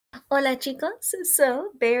Hola chicos!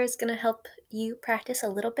 So, Bear is going to help you practice a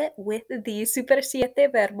little bit with the Súper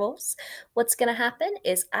Siete verbos. What's going to happen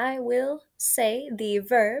is I will say the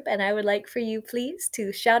verb and I would like for you please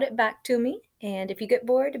to shout it back to me. And if you get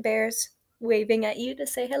bored, Bear's waving at you to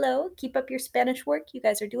say hello. Keep up your Spanish work. You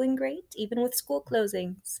guys are doing great, even with school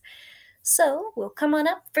closings. So, we'll come on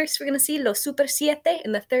up. First, we're going to see los Súper Siete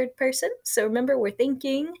in the third person. So remember, we're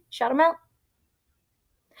thinking, shout them out.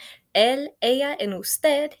 Él, ella, and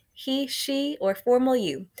usted, he, she, or formal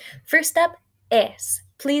you. First up, es.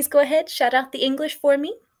 Please go ahead, shout out the English for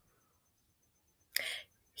me.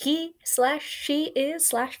 He slash she is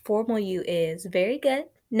slash formal you is. Very good.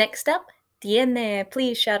 Next up, tiene.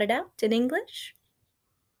 Please shout it out in English.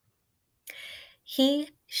 He,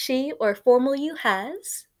 she, or formal you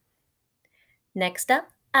has. Next up,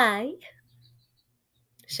 I.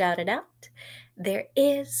 Shout it out. There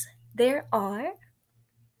is, there are.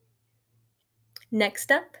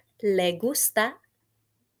 Next up, le gusta.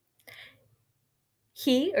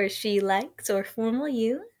 He or she likes or formal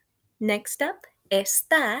you. Next up,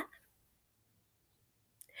 está.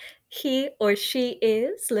 He or she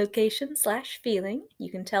is location slash feeling.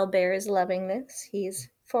 You can tell Bear is loving this. He's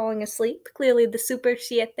falling asleep. Clearly the Súper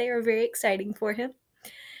Siete are very exciting for him.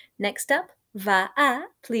 Next up, va a.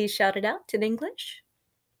 Please shout it out in English.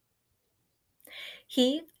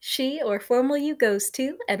 He, she, or formal you goes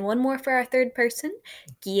to. And one more for our third person,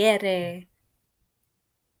 quiere.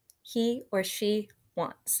 He or she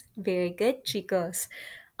wants. Very good, chicos.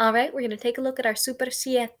 All right, we're going to take a look at our Súper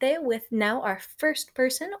Siete with now our first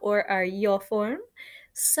person or our yo form.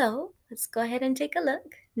 So let's go ahead and take a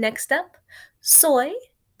look. Next up, soy.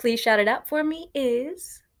 Please shout it out for me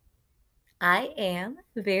is I am.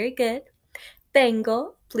 Very good.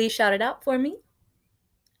 Tengo. Please shout it out for me.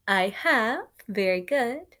 I have. Very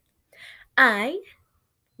good. I,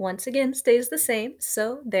 once again, stays the same.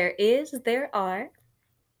 So there is, there are.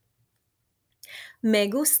 Me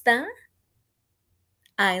gusta.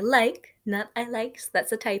 I like, not I likes,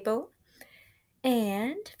 that's a typo.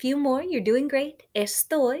 And a few more, you're doing great.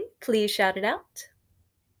 Estoy, please shout it out.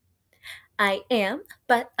 I am,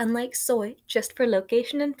 but unlike soy, just for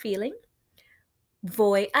location and feeling.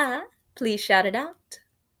 Voy a, please shout it out.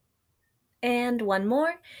 And one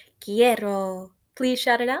more, quiero, please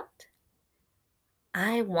shout it out.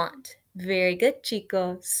 I want. Very good,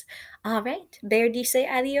 chicos. All right, Bear dice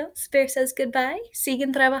adios. Bear says goodbye.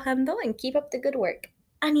 Siguen trabajando and keep up the good work.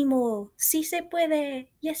 Ánimo, sí se puede.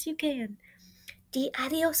 Yes, you can. Di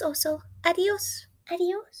adiós, oso. Adiós.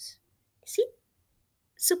 Adiós. Sí.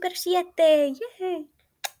 Súper Siete. Yay.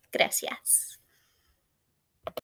 Gracias.